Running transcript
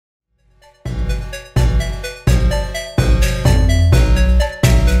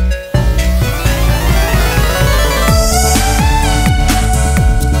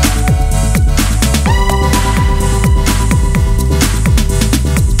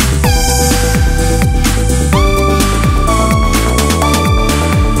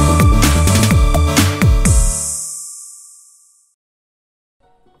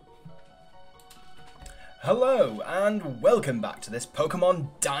and welcome back to this Pokemon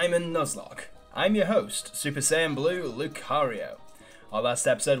Diamond Nuzlocke. I'm your host, Super Saiyan Blue Lucario. Our last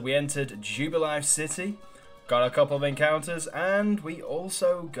episode we entered Oreburgh City, got a couple of encounters, and we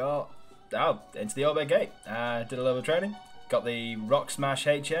also got out into the Oreburgh Gate. Did a little bit of training, got the Rock Smash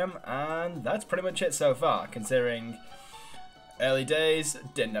HM, and that's pretty much it so far, considering early days,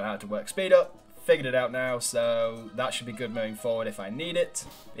 didn't know how to work speed up, figured it out now, so that should be good moving forward if I need it.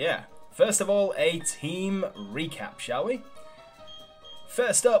 Yeah. First of all, a team recap, shall we?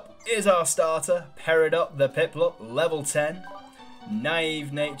 First up is our starter, Peridot the Piplup, level 10.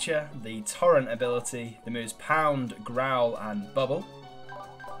 Naive Nature, the Torrent ability, the moves Pound, Growl and Bubble.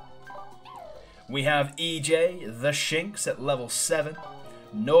 We have EJ the Shinx at level 7.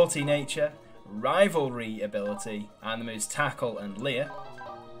 Naughty Nature, Rivalry ability, and the moves Tackle and Leer.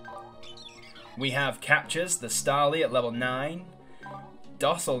 We have Captures the Starly at level 9.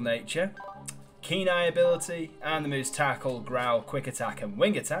 Docile Nature, Keen Eye ability, and the moves Tackle, Growl, Quick Attack, and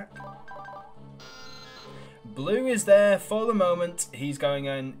Wing Attack. Blue is there for the moment. He's going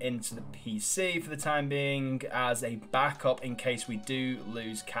into the PC for the time being as a backup in case we do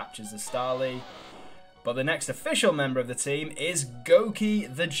lose Captures the Starly. But the next official member of the team is Goki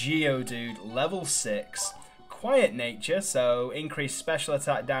the Geodude, level 6. Quiet Nature, so increased special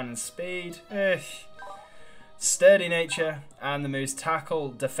attack down and speed. Sturdy Nature, and the moves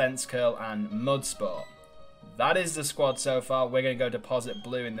Tackle, Defense Curl, and Mud Sport. That is the squad so far. We're going to go deposit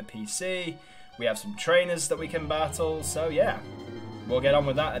Blue in the PC. We have some trainers that we can battle, so yeah, we'll get on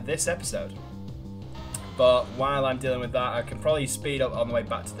with that at this episode. But while I'm dealing with that, I can probably speed up on the way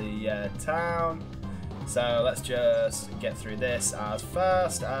back to the town. So let's just get through this as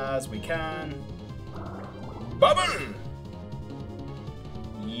fast as we can. Bubble!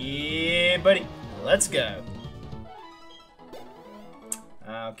 Yeah, buddy, let's go.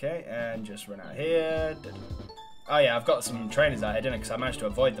 Okay, and just run out here. Oh yeah, I've got some trainers out here, didn't I? Because I managed to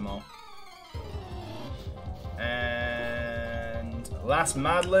avoid them all. And last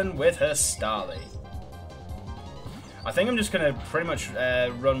Madeline with her Starly. I think I'm just going to pretty much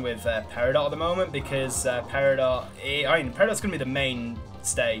run with Peridot at the moment because Peridot's going to be the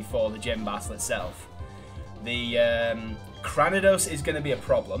mainstay for the gym battle itself. The Cranidos is going to be a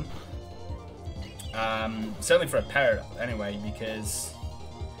problem. Certainly for a Peridot anyway, because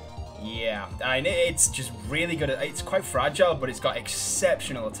yeah, I mean, it's just really good. It's quite fragile, but it's got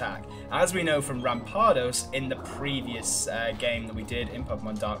exceptional attack. As we know from Rampardos in the previous game that we did in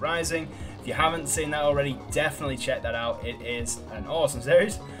Pokemon Dark Rising. If you haven't seen that already, definitely check that out. It is an awesome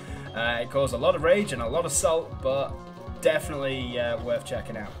series. It caused a lot of rage and a lot of salt, but definitely worth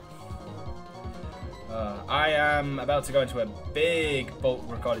checking out. I am about to go into a big bulk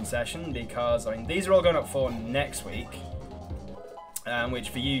recording session because I mean these are all going up for next week. Which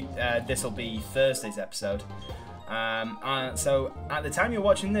for you, this will be Thursday's episode. So at the time you're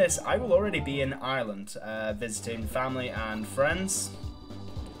watching this, I will already be in Ireland, visiting family and friends,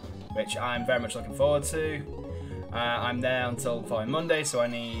 which I'm very much looking forward to. I'm there until following Monday, so I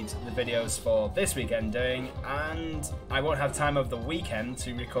need the videos for this weekend doing, and I won't have time over the weekend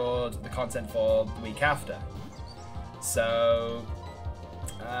to record the content for the week after. So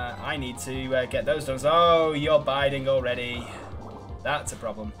I need to get those done. Oh, you're biding already. That's a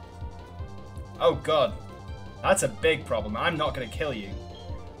problem. Oh god, that's a big problem. I'm not going to kill you.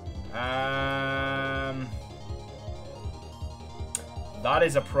 That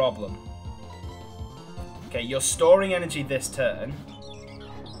is a problem. Okay, you're storing energy this turn.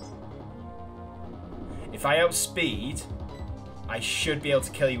 If I outspeed, I should be able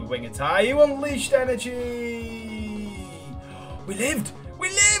to kill you with Wing Attack. You unleashed energy! We lived! We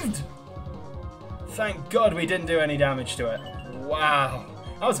lived! Thank god we didn't do any damage to it. Wow,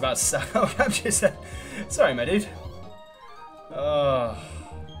 I was about to say, I'm just, sorry my dude. Oh.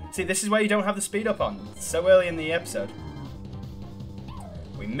 See, this is where you don't have the speed up on, so early in the episode.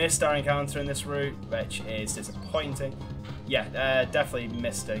 We missed our encounter in this route, which is disappointing. Yeah, definitely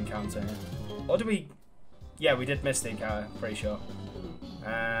missed the encounter. Or did we? Yeah, we did miss the encounter, pretty sure.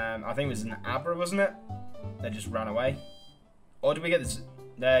 I think it was an Abra, wasn't it? They just ran away. Or did we get this?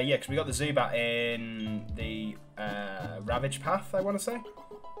 Yeah, because we got the Zubat in the Ravage path, I want to say.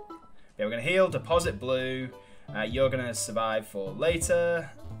 Yeah, we're going to heal, deposit Blue. You're going to survive for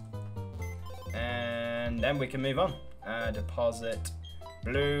later. And then we can move on. Deposit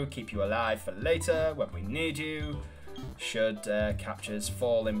Blue, keep you alive for later when we need you. Should Captures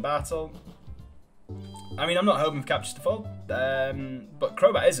fall in battle. I mean, I'm not hoping for Captures to fall. But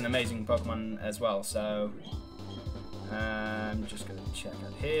Crobat is an amazing Pokemon as well, so I'm just going to check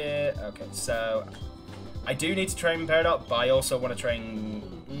out here. Okay, so I do need to train Peridot, but I also want to train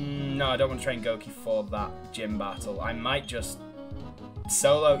No, I don't want to train Goki for that gym battle. I might just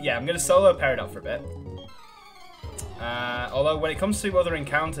solo. Yeah, I'm going to solo Peridot for a bit. Although when it comes to other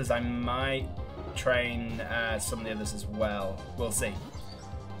encounters, I might train some of the others as well. We'll see.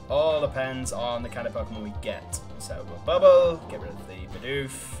 All depends on the kind of Pokemon we get. So we'll Bubble, get rid of the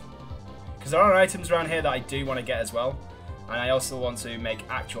Bidoof. Because there are items around here that I do want to get as well. And I also want to make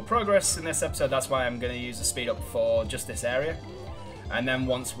actual progress in this episode. That's why I'm going to use the speed up for just this area. And then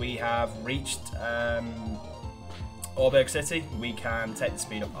once we have reached Oreburgh City, we can take the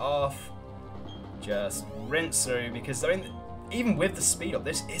speed up off. Just rinse through, because I mean, even with the speed up,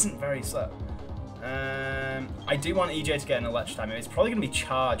 this isn't very slow. I do want EJ to get an electric time. It's probably going to be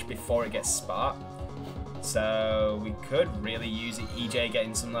charged before it gets spark. So we could really use EJ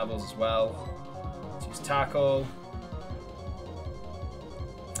getting some levels as well. Let's use Tackle.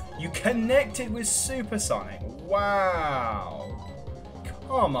 You connected with Supersonic. Wow.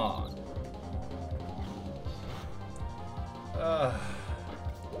 Come on.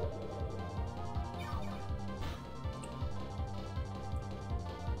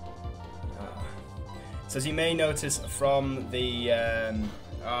 So as you may notice from the...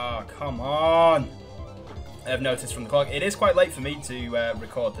 oh, come on! I've noticed from the clock, it is quite late for me to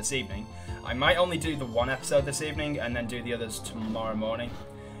record this evening. I might only do the one episode this evening and then do the others tomorrow morning.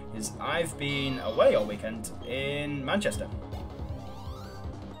 Because I've been away all weekend in Manchester.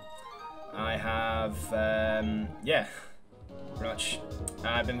 I have, yeah, pretty much.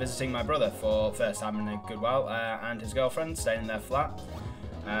 I've been visiting my brother for the first time in a good while, and his girlfriend, staying in their flat.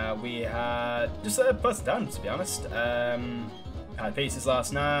 We had just a pleasant time, to be honest. Had pizzas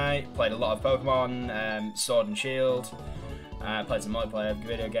last night, played a lot of Pokemon, Sword and Shield, played some multiplayer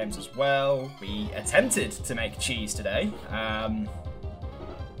video games as well. We attempted to make cheese today.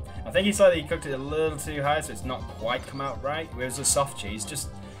 I think he slightly cooked it a little too high, so it's not quite come out right. It was a soft cheese, just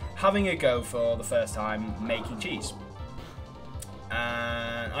having a go for the first time making cheese.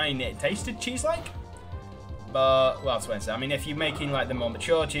 And I mean, it tasted cheese-like, but well, that's what I say. I mean, if you're making like the more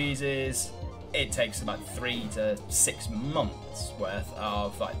mature cheeses, it takes about 3 to 6 months worth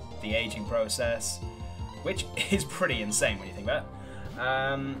of like the aging process, which is pretty insane when you think about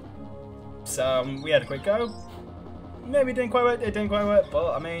it. So we had a quick go. Maybe it didn't quite work, it didn't quite work,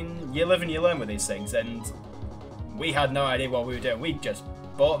 but I mean, you live and you learn with these things, and we had no idea what we were doing. We just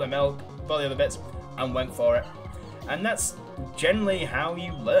bought the milk, bought the other bits, and went for it. And that's generally how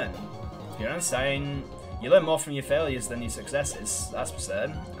you learn. You know what I'm saying? You learn more from your failures than your successes, that's for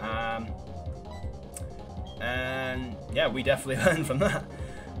certain. And yeah, we definitely learned from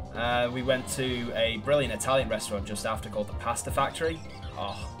that. We went to a brilliant Italian restaurant just after called the Pasta Factory.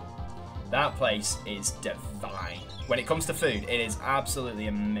 Oh, that place is divine. When it comes to food, it is absolutely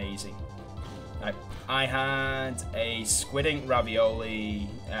amazing. I had a squid ink ravioli.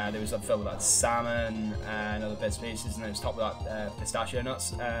 There was filled with like salmon and other bits and pieces, and it was topped with like, pistachio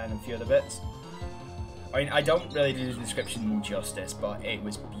nuts and a few other bits. I mean, I don't really do the description justice, but it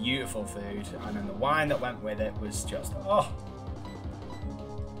was beautiful food, and then the wine that went with it was just oh.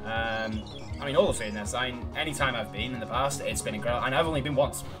 I mean, all the food in this. Any time I've been in the past, it's been incredible, and I've only been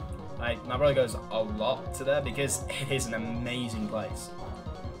once. Like, my brother goes a lot to there because it is an amazing place.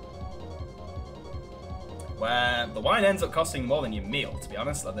 Where the wine ends up costing more than your meal, to be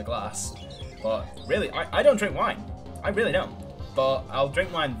honest, like the glass. But really, I don't drink wine. I really don't. But I'll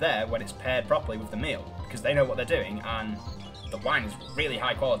drink wine there when it's paired properly with the meal, because they know what they're doing, and the wine is really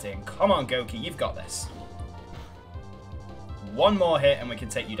high quality. And come on, Goki, you've got this. One more hit and we can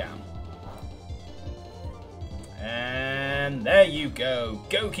take you down. And there you go.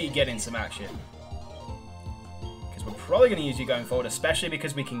 Goki getting some action. Because we're probably going to use you going forward, especially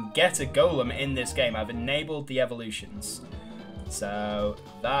because we can get a Golem in this game. I've enabled the evolutions. So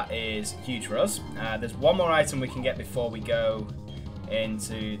that is huge for us. There's one more item we can get before we go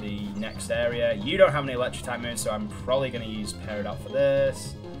into the next area. You don't have any electric type moves, so I'm probably going to use Peridot for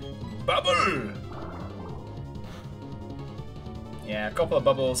this. Bubble! Yeah, a couple of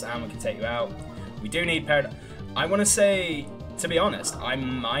bubbles and we can take you out. We do need Peridot. I want to say, to be honest, I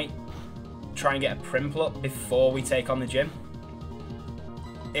might try and get a Prinplup before we take on the gym.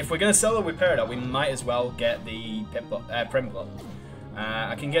 If we're going to solo with Peridot, we might as well get the Prinplup.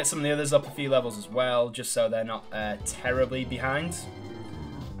 I can get some of the others up a few levels as well, just so they're not terribly behind.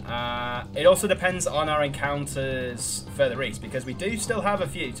 It also depends on our encounters further east, because we do still have a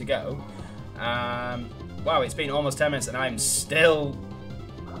few to go. Wow, it's been almost 10 minutes and I'm still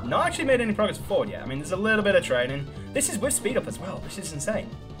not actually made any progress forward yet. I mean, there's a little bit of training. This is with speed up as well, which is insane.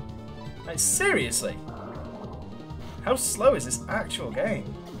 Like, seriously. How slow is this actual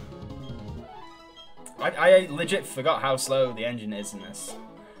game? I legit forgot how slow the engine is in this.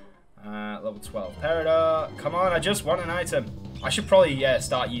 Level 12 Peridot. Come on, I just want an item. I should probably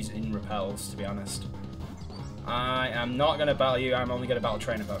start using repels, to be honest. I am not going to battle you. I'm only going to battle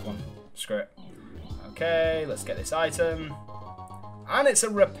trainer Pokemon. Screw it. Okay, let's get this item. And it's a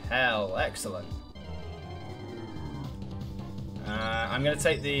repel. Excellent. I'm going to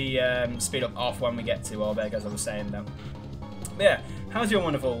take the speed up off when we get to Oreburgh, as I was saying, though. But yeah, how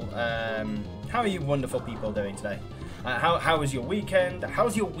are you wonderful people doing today? How was your weekend?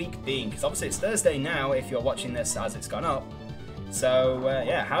 How's your week been? Because obviously it's Thursday now if you're watching this as it's gone up. So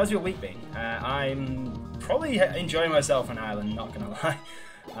yeah, how's your week been? I'm probably enjoying myself on Ireland, not gonna lie.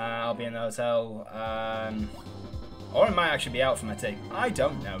 I'll be in the hotel, or I might actually be out for my tea. I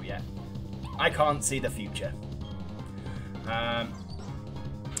don't know yet. I can't see the future. I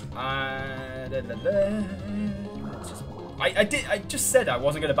just said I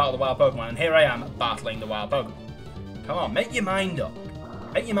wasn't going to battle the wild Pokemon, and here I am battling the wild Pokemon. Come on, make your mind up.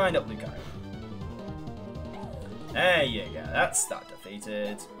 Make your mind up, Lucario. There you go. That's that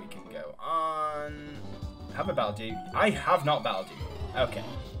defeated. We can go on. Have I battled you? I have not battled you. Okay.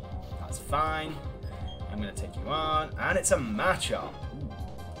 That's fine. I'm going to take you on. And it's a matchup.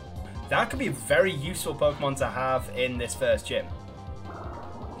 That could be a very useful Pokemon to have in this first gym.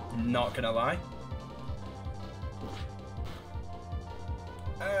 Not going to lie.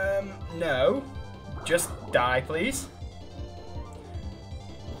 No. Just die, please.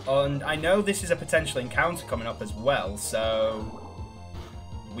 And I know this is a potential encounter coming up as well, so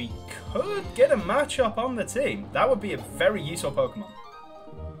we could get a matchup on the team. That would be a very useful Pokemon.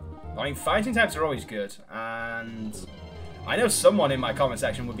 I mean, fighting types are always good, and I know someone in my comment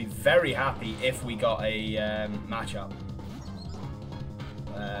section would be very happy if we got a matchup.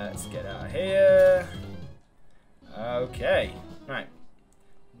 Let's get out of here. Okay, right.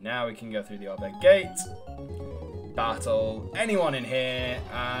 Now we can go through the Oreburgh gate, battle anyone in here,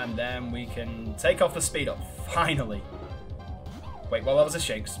 and then we can take off the speed up, finally. Wait, what level's a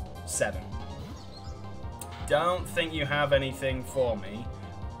Shinx? 7. Don't think you have anything for me,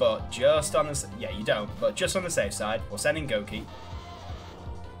 but just on the... Yeah, you don't, but just on the safe side, we'll send in Goki.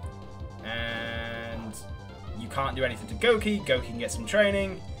 And you can't do anything to Goki. Goki can get some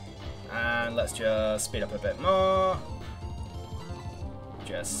training. And let's just speed up a bit more.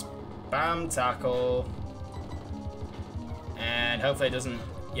 Just spam tackle. And hopefully it doesn't...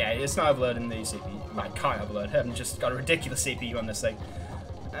 Yeah, it's not overloading the CPU. I can't overload. I've just got a ridiculous CPU on this thing.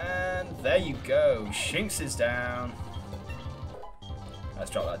 And there you go. Shinx is down. Let's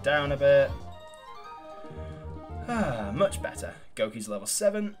drop that down a bit. Much better. Goki's level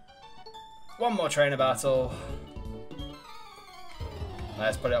 7. One more trainer battle.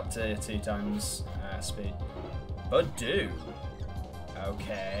 Let's put it up to 2 times speed. But do.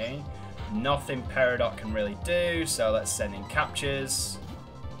 Okay. Nothing Peridot can really do, so let's send in Captures.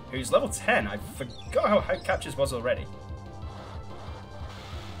 Who's level 10? I forgot how high Captures was already.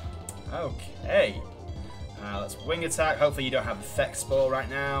 Okay. Let's Wing Attack. Hopefully you don't have Effect Spore right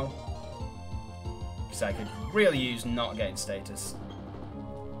now, because I could really use not getting status.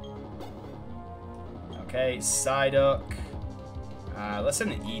 Okay, Psyduck. Let's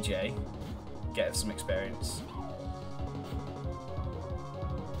send an EJ. Get some experience.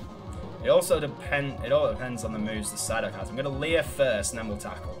 It also depends on the moves the Psyduck has. I'm going to Leer first, and then we'll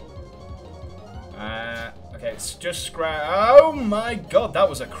tackle. Okay, it's just scratch. Oh my god, that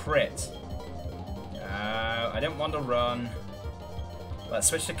was a crit. I didn't want to run. Let's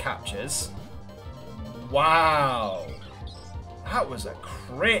switch to Captures. Wow. That was a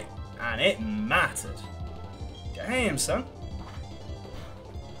crit, and it mattered. Damn, son.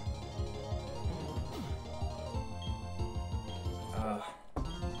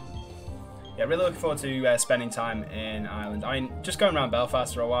 Yeah, really looking forward to spending time in Ireland. I mean, just going around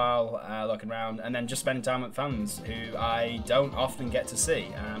Belfast for a while, looking around, and then just spending time with fans who I don't often get to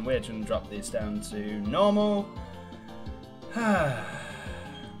see. We're just going to drop this down to normal.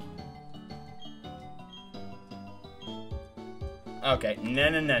 Okay, no.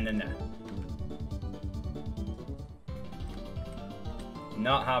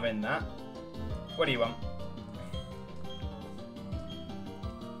 Not having that. What do you want?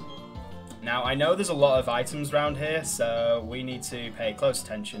 Now, I know there's a lot of items around here, so we need to pay close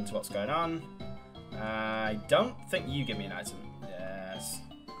attention to what's going on. I don't think you give me an item. Yes.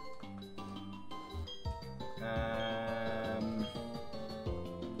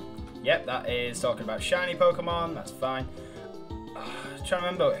 Yep, that is talking about shiny Pokemon. That's fine. Trying to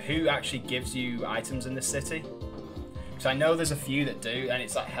remember who actually gives you items in this city. Because I know there's a few that do, and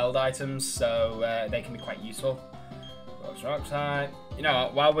it's like held items, so they can be quite useful. Rock type. You know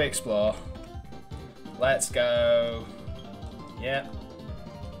what, while we explore, let's go. Yep.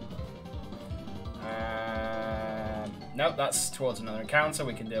 Nope, that's towards another encounter.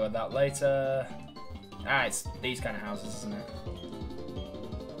 We can deal with that later. Ah, it's these kind of houses, isn't it?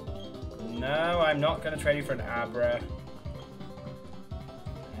 No, I'm not going to trade you for an Abra.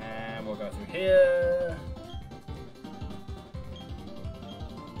 And we'll go through here.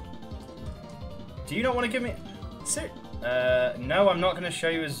 Do you not want to give me... no, I'm not going to show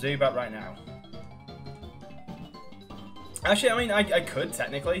you a Zubat right now. Actually, I mean, I could,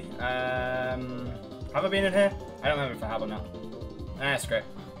 technically. Have I been in here? I don't remember if I have or not. Ah, screw it.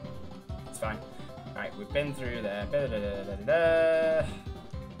 It's fine. Alright, we've been through there.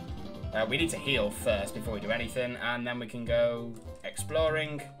 We need to heal first before we do anything, and then we can go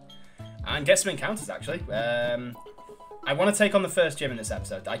exploring and get some encounters, actually. I want to take on the first gym in this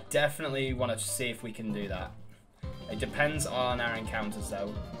episode. I definitely want to see if we can do that. It depends on our encounters,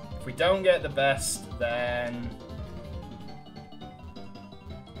 though. If we don't get the best, then...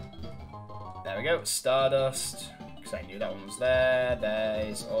 There we go, Stardust, because I knew that one was there.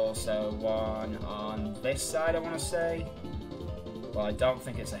 There's also one on this side, I want to say. Well, I don't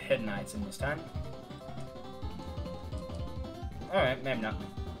think it's a hidden item this time. Alright, maybe not.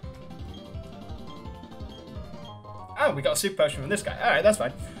 Oh, we got a super potion from this guy. Alright, that's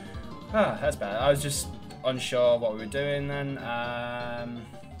fine. Ah, that's bad. I was just unsure what we were doing then.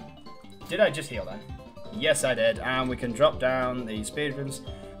 Did I just heal then? Yes, I did. And we can drop down the speedruns,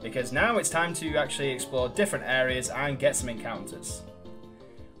 because now it's time to actually explore different areas and get some encounters.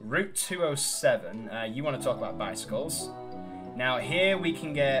 Route 207, you want to talk about bicycles. Now here we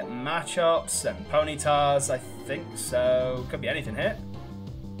can get Machops and Ponytars, I think so. Could be anything here.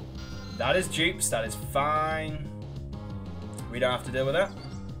 That is dupes, that is fine. We don't have to deal with that.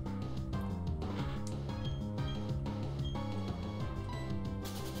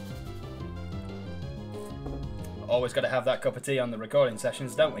 Always got to have that cup of tea on the recording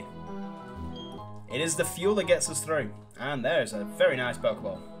sessions, don't we? It is the fuel that gets us through. And there's a very nice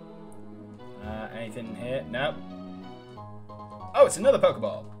Pokeball. Anything here? No. Oh, it's another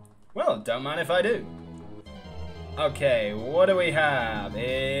Pokeball. Well, don't mind if I do. Okay, what do we have?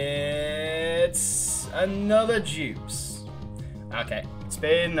 It's another Dupes. Okay,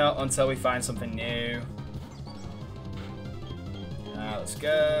 speeding up until we find something new. Let's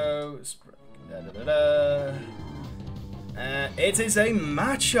go. It is a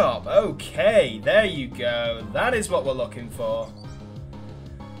Machop. Okay, there you go. That is what we're looking for.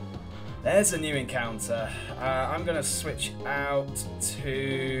 There's a new encounter. I'm going to switch out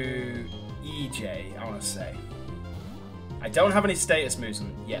to EJ, I want to say. I don't have any status moves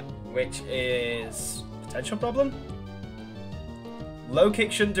yet, which is a potential problem. Low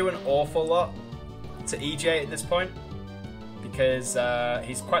kick shouldn't do an awful lot to EJ at this point, because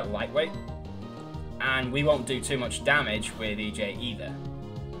he's quite lightweight. And we won't do too much damage with EJ either.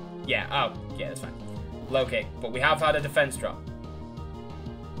 Yeah, oh, yeah, that's fine. Low kick, but we have had a defense drop.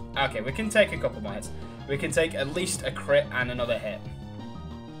 Okay, we can take a couple more hits. We can take at least a crit and another hit.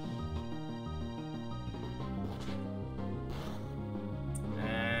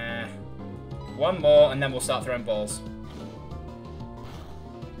 One more, and then we'll start throwing balls.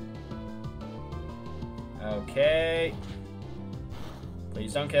 Okay.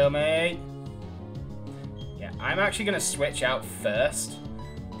 Please don't kill me. Yeah, I'm actually going to switch out first,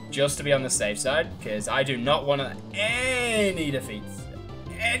 just to be on the safe side, because I do not want any defeats,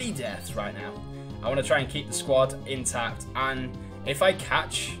 any deaths right now. I want to try and keep the squad intact, and if I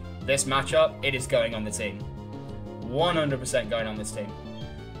catch this matchup, it is going on the team. 100% going on this team.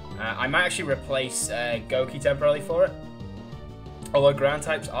 I might actually replace Goki temporarily for it, although ground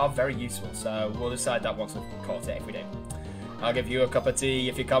types are very useful, so we'll decide that once we've caught it if we do. I'll give you a cup of tea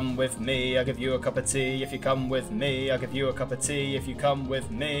if you come with me. I'll give you a cup of tea if you come with me. I'll give you a cup of tea if you come with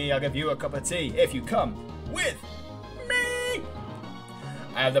me. I'll give you a cup of tea if you come with me.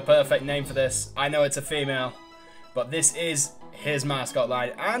 I have the perfect name for this. I know it's a female, but this is his mascot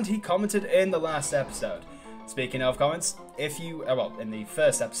line, and he commented in the last episode. Speaking of comments, if you, well, in the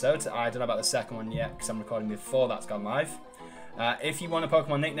first episode, I don't know about the second one yet because I'm recording before that's gone live. If you want a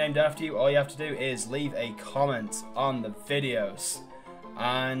Pokemon nicknamed after you, all you have to do is leave a comment on the videos,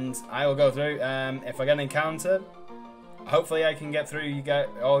 and I will go through. If I get an encounter, hopefully I can get through you guys,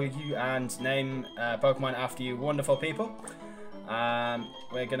 all of you, and name Pokemon after you, wonderful people.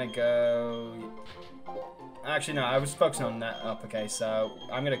 We're gonna go. Actually, no, I was focusing on that uppercase, so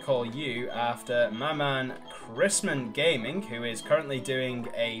I'm going to call you after my man Chrisman Gaming, who is currently doing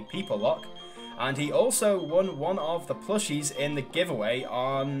a people lock, and he also won one of the plushies in the giveaway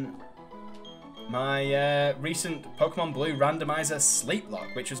on my recent Pokemon Blue randomizer sleep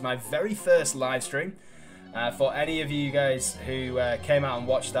lock, which was my very first live stream. For any of you guys who came out and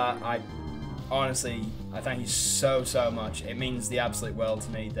watched that, I honestly, I thank you so, so much. It means the absolute world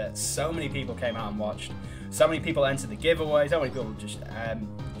to me that so many people came out and watched. So many people entered the giveaway. So many people just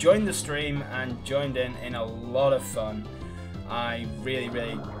joined the stream and joined in a lot of fun. I really,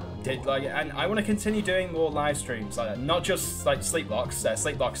 really did like it. And I want to continue doing more live streams like that. Not just like sleep blocks.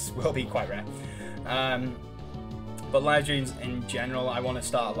 Sleep blocks will be quite rare. But live streams in general. I want to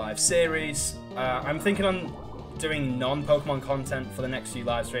start a live series. I'm thinking on doing non-Pokemon content for the next few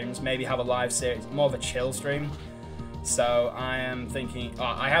live streams. Maybe have a live series, more of a chill stream. So I am thinking,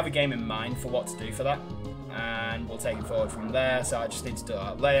 I have a game in mind for what to do for that, and we'll take it forward from there. So I just need to do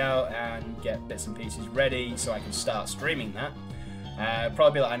a layout and get bits and pieces ready so I can start streaming that.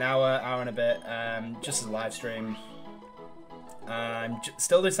 Probably be like an hour and a bit, just as a live stream. I'm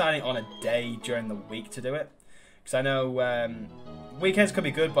still deciding on a day during the week to do it, because I know weekends could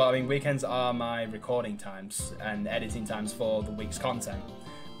be good, but I mean weekends are my recording times and editing times for the week's content,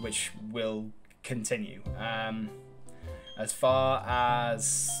 which will continue. As far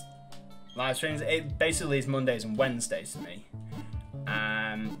as live streams, it basically is Mondays and Wednesdays to me,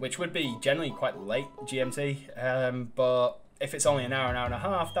 which would be generally quite late GMT, but if it's only an hour and a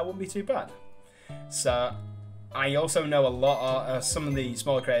half, that wouldn't be too bad. So I also know a lot of some of the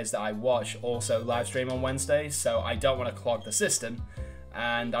smaller creators that I watch also live stream on Wednesdays, so I don't want to clog the system,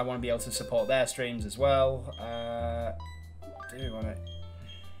 and I want to be able to support their streams as well. Do want to?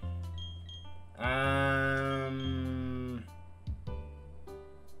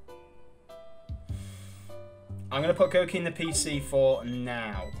 I'm going to put Goki in the PC for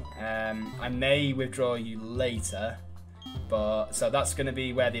now. I may withdraw you later. But so that's going to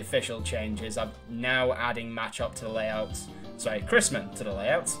be where the official change is. I'm now adding Matchup to the layout. Sorry, Chrisman to the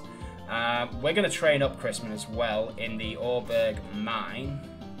layout. We're going to train up Chrisman as well in the Oreburgh mine,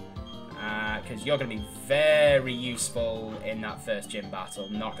 because you're going to be very useful in that first gym battle.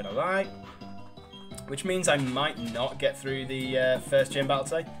 Not going to lie. Which means I might not get through the first gym battle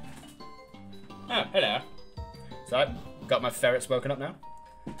today. Oh, hello. So I've got my ferrets woken up now.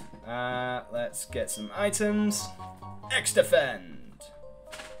 Let's get some items. X-Defend.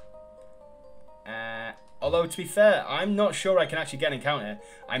 Although, to be fair, I'm not sure I can actually get an encounter.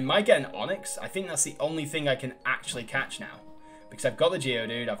 I might get an Onyx. I think that's the only thing I can actually catch now. Because I've got the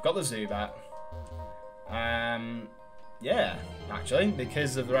Geodude, I've got the Zubat. Yeah, actually,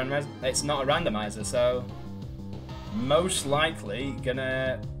 because of the randomizer. It's not a randomizer, so most likely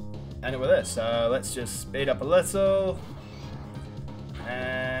gonna end up with this. So let's just speed up a little.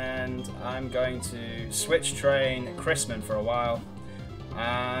 And I'm going to switch train Chrisman for a while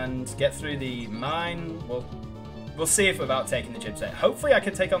and get through the mine. We'll see if without taking the gym today. Hopefully I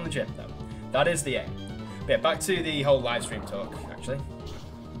can take on the gym though. That is the aim. But yeah, back to the whole live stream talk actually.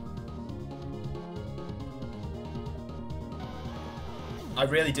 I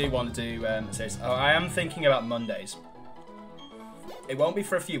really do want to do a series. Oh, I am thinking about Mondays. It won't be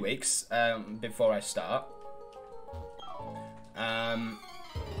for a few weeks before I start.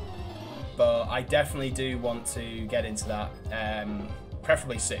 But I definitely do want to get into that,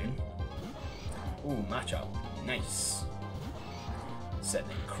 preferably soon. Ooh, Matchup. Nice. Setting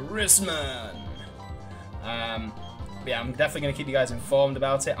Chrisman. But yeah, I'm definitely going to keep you guys informed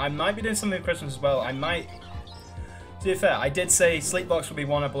about it. I might be doing something with Christmas as well. I might... To be fair, I did say Sleepblocks would be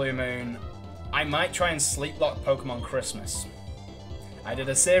one at Blue Moon. I might try and Sleeplock Pokemon Christmas. I did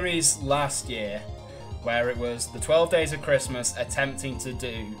a series last year where it was the 12 days of Christmas attempting to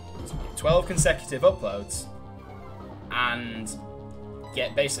do 12 consecutive uploads and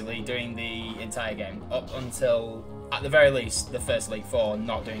get basically doing the entire game up until, at the very least, the first Elite Four,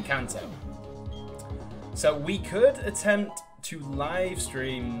 not doing Kanto. So we could attempt to live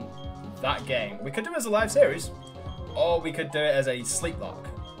stream that game. We could do it as a live series, or we could do it as a Sleeplock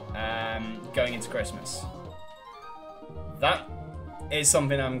going into Christmas. That is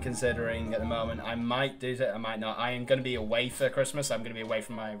something I'm considering at the moment. I might do it, I might not. I am going to be away for Christmas. I'm going to be away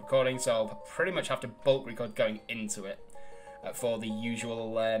from my recording, so I'll pretty much have to bulk record going into it for the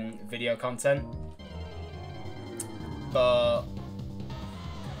usual video content. But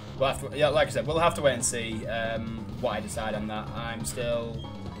we'll have to, yeah, like I said, we'll have to wait and see what I decide on that. I'm still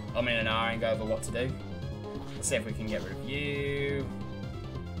in an ahhing over what to do. Let's see if we can get rid of you.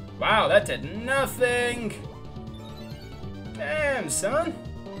 Wow, that did nothing. Damn, son.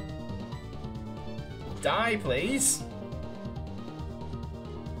 Die, please.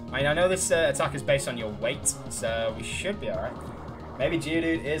 I know this attack is based on your weight, so we should be alright. Maybe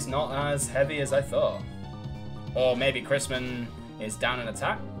Geodude is not as heavy as I thought. Or maybe Chrisman is down an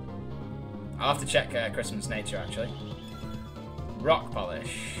attack. I'll have to check Chrisman's nature, actually. Rock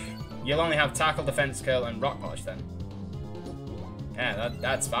Polish. You'll only have Tackle, Defense, Curl, and Rock Polish, then. Yeah,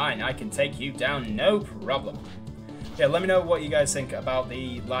 that's fine. I can take you down, no problem. Yeah, let me know what you guys think about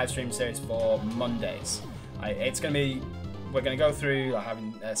the live stream series for Mondays. It's going to be... We're going to go through like,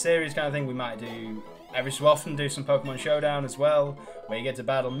 having a series kind of thing. We might do, every so often, do some Pokemon Showdown as well, where you get to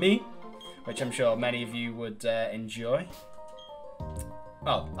battle me, which I'm sure many of you would enjoy.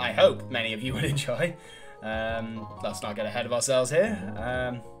 Well, I hope many of you would enjoy. Let's not get ahead of ourselves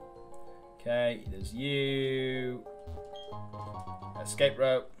here. Okay, there's you. Escape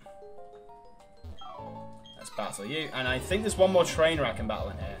rope. Let's battle you. And I think there's one more trainer I can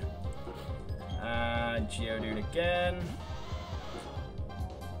battle in here. Geodude again.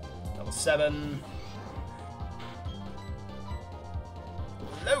 Level 7.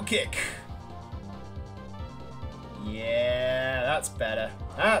 Low kick. Yeah, that's better.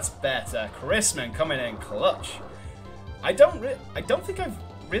 That's better. Chrisman coming in clutch. I don't think I've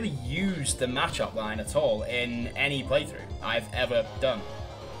really used the matchup line at all in any playthrough I've ever done.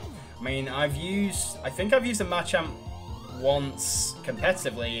 I mean, I think I've used the Machamp once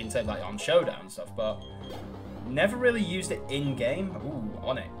competitively into like on Showdown and stuff, but never really used it in game. Ooh,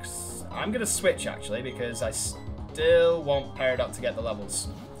 Onyx. I'm gonna switch actually because I still want Peridot to get the levels,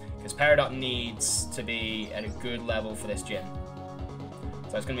 because Peridot needs to be at a good level for this gym.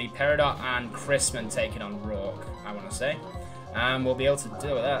 So it's gonna be Peridot and Chrisman taking on Roark, I want to say, and we'll be able to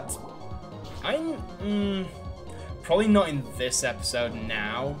deal with that. I'm probably not in this episode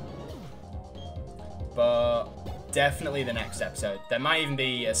now, but definitely the next episode. There might even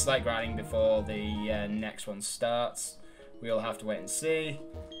be a slight grinding before the next one starts. We'll have to wait and see.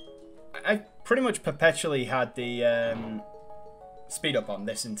 I pretty much perpetually had the speed up on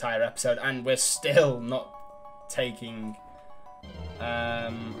this entire episode, and we're still not taking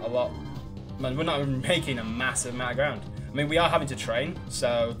a lot. We're not making a massive amount of ground. I mean, we are having to train,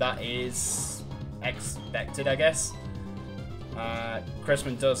 so that is expected, I guess.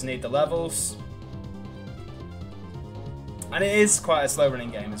 Chrisman does need the levels. And it is quite a slow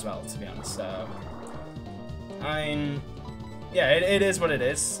running game as well, to be honest. So, yeah, it is what it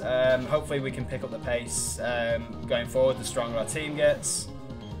is. Hopefully we can pick up the pace going forward, the stronger our team gets.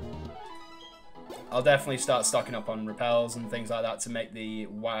 I'll definitely start stocking up on repels and things like that to make the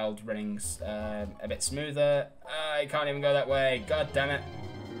wild runnings a bit smoother. I can't even go that way. God damn it.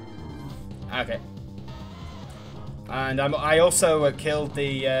 Okay. And I also killed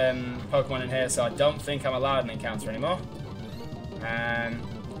the Pokemon in here, so I don't think I'm allowed an encounter anymore.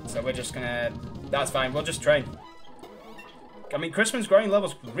 So we're just gonna... That's fine, we'll just train. I mean, Chrisman's growing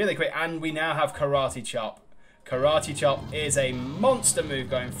levels really quick, and we now have Karate Chop. Karate Chop is a monster move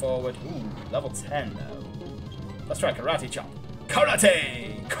going forward. Ooh, level 10 though. Let's try Karate Chop.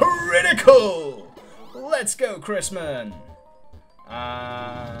 Karate! Critical! Let's go, Chrisman!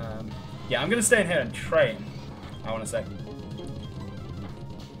 Yeah, I'm gonna stay in here and train, I wanna say.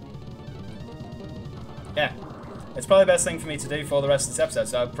 Yeah. It's probably the best thing for me to do for the rest of this episode,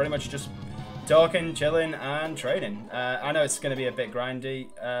 so pretty much just talking, chilling, and training. I know it's going to be a bit grindy.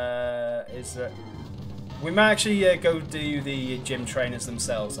 We might actually go do the gym trainers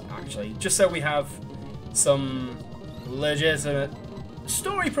themselves, actually, just so we have some legitimate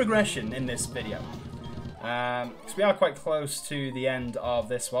story progression in this video. Because we are quite close to the end of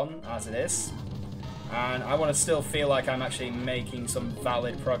this one, as it is. And I want to still feel like I'm actually making some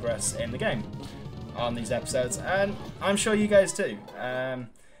valid progress in the game on these episodes, and I'm sure you guys do. I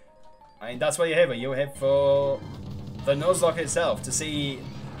mean, that's what you're here for. You're here for the Nuzlocke itself, to see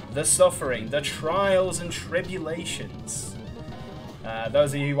the suffering, the trials and tribulations.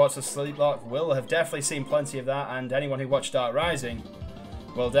 Those of you who watch the Sleep Lock will have definitely seen plenty of that, and anyone who watched Dark Rising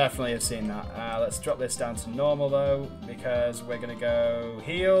will definitely have seen that. Let's drop this down to normal though, because we're going to go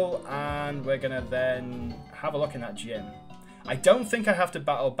heal, and we're going to then have a look in that gym. I don't think I have to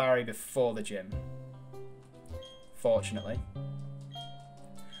battle Barry before the gym, fortunately.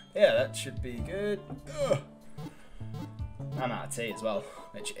 Yeah, that should be good. Ugh. I'm out of tea as well,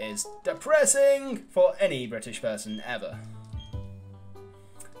 which is depressing for any British person ever.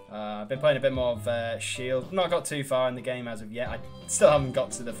 I've been playing a bit more of Shield. Not got too far in the game as of yet. I still haven't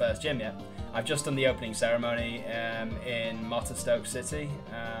got to the first gym yet. I've just done the opening ceremony in Oreburgh City.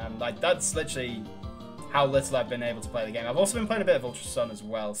 Like, that's literally how little I've been able to play the game. I've also been playing a bit of Ultra Sun as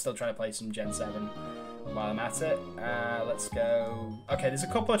well. Still trying to play some Gen 7 while I'm at it. Let's go. Okay, there's a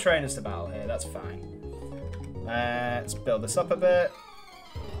couple of trainers to battle here. That's fine. Let's build this up a bit.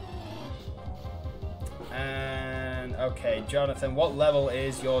 And okay, Jonathan, what level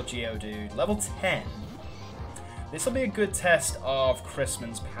is your Geodude? Level 10. This will be a good test of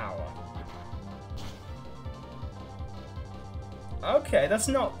Chrisman's power. Okay, that's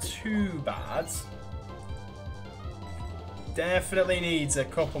not too bad. Definitely needs a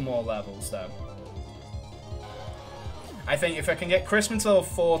couple more levels, though. I think if I can get Christmas level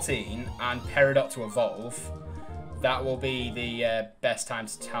 14 and Peridot to evolve, that will be the best time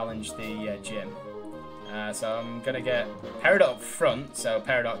to challenge the gym. So I'm going to get Peridot up front, so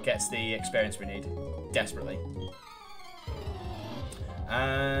Peridot gets the experience we need, desperately.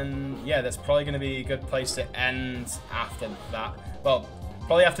 And yeah, that's probably going to be a good place to end after that. Well,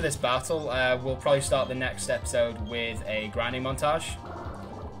 probably after this battle, we'll probably start the next episode with a grinding montage.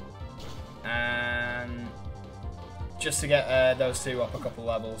 And just to get those two up a couple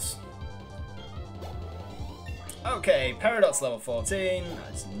levels. Okay, Peridot's level 14,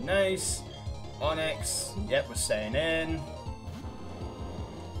 that's nice. Onyx, yep, we're staying in.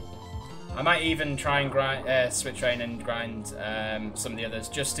 I might even try and grind, switch train and grind some of the others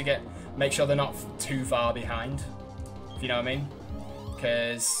just to make sure they're not too far behind, if you know what I mean.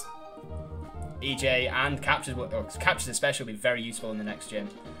 Because EJ and Captures, Captures especially, will be very useful in the next gym.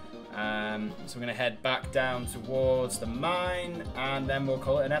 So we're going to head back down towards the mine, and then we'll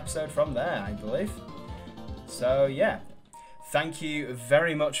call it an episode from there, I believe. So yeah, thank you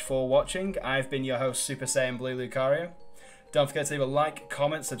very much for watching. I've been your host, Super Saiyan Blue Lucario. Don't forget to leave a like,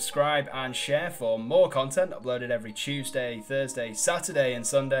 comment, subscribe, and share for more content uploaded every Tuesday, Thursday, Saturday, and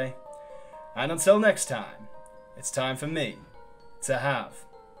Sunday. And until next time, it's time for me to have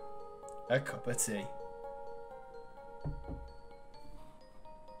a cup of tea.